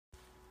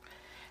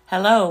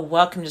Hello,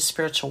 welcome to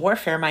Spiritual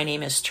Warfare. My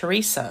name is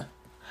Teresa.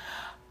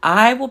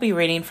 I will be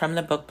reading from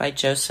the book by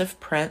Joseph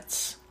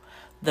Prince,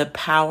 The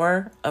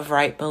Power of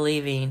Right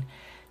Believing,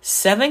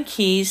 7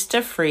 Keys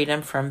to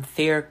Freedom from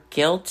Fear,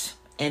 Guilt,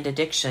 and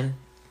Addiction.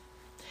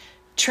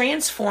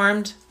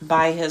 Transformed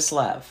by His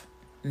Love.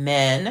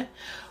 Men,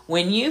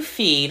 when you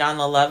feed on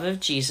the love of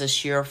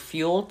Jesus, your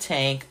fuel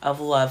tank of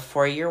love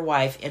for your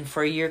wife and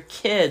for your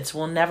kids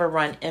will never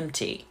run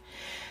empty.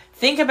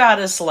 Think about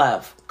His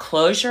love.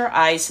 Close your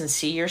eyes and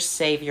see your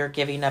Savior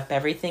giving up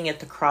everything at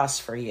the cross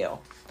for you.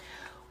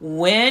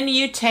 When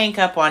you tank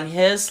up on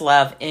His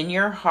love in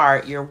your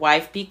heart, your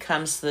wife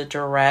becomes the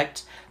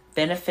direct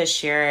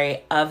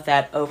beneficiary of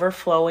that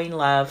overflowing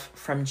love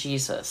from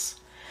Jesus.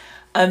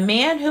 A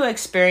man who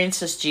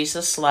experiences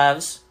Jesus'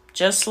 loves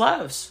just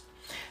loves.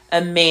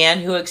 A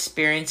man who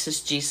experiences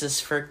Jesus'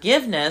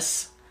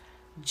 forgiveness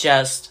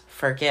just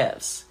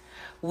forgives.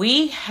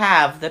 We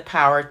have the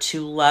power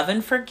to love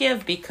and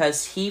forgive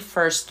because He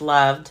first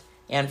loved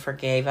and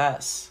forgave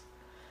us.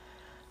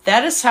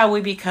 That is how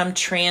we become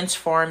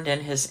transformed in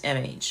His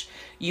image.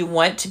 You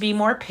want to be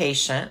more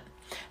patient?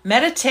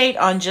 Meditate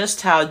on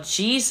just how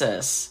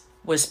Jesus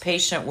was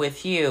patient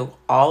with you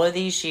all of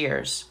these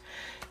years.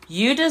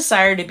 You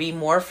desire to be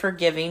more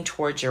forgiving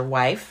towards your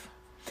wife?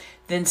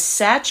 Then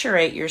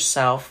saturate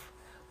yourself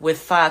with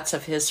thoughts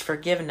of His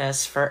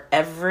forgiveness for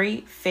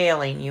every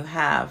failing you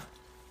have.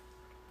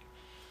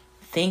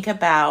 Think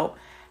about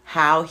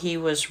how He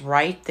was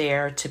right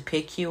there to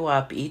pick you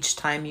up each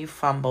time you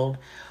fumbled,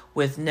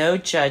 with no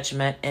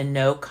judgment and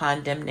no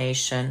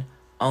condemnation,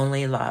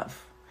 only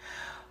love.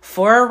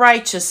 For a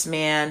righteous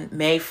man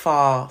may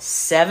fall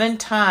 7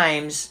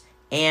 times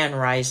and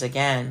rise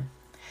again.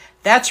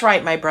 That's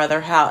right, my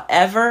brother.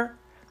 However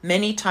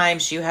many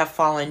times you have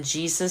fallen,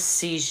 Jesus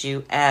sees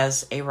you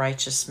as a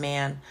righteous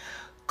man,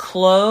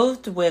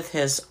 clothed with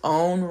His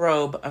own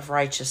robe of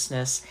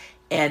righteousness,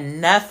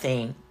 and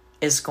nothing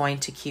is going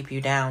to keep you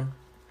down.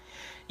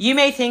 You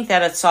may think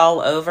that it's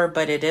all over,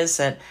 but it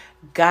isn't.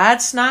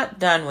 God's not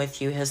done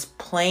with you. His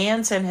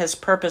plans and His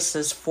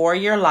purposes for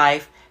your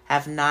life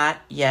have not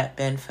yet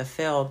been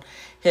fulfilled.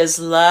 His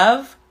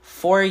love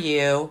for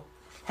you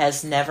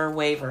has never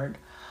wavered.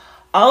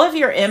 All of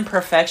your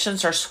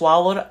imperfections are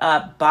swallowed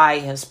up by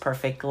His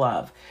perfect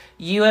love.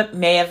 You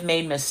may have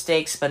made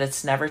mistakes, but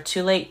it's never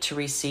too late to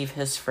receive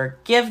His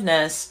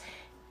forgiveness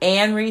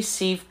and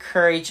receive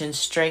courage and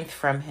strength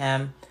from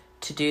Him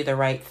to do the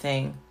right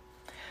thing.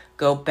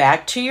 Go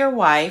back to your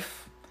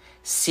wife,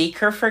 seek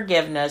her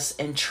forgiveness,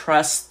 and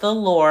trust the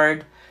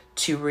Lord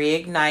to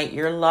reignite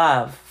your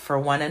love for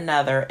one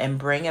another and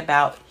bring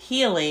about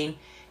healing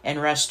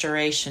and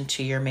restoration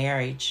to your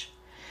marriage.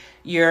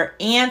 Your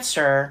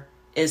answer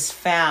is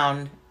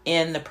found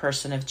in the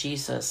person of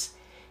Jesus.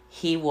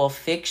 He will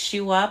fix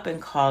you up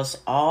and cause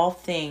all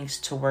things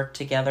to work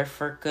together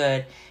for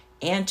good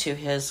and to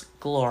His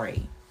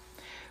glory.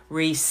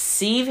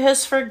 Receive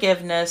His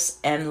forgiveness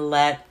and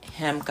let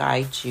Him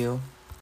guide you.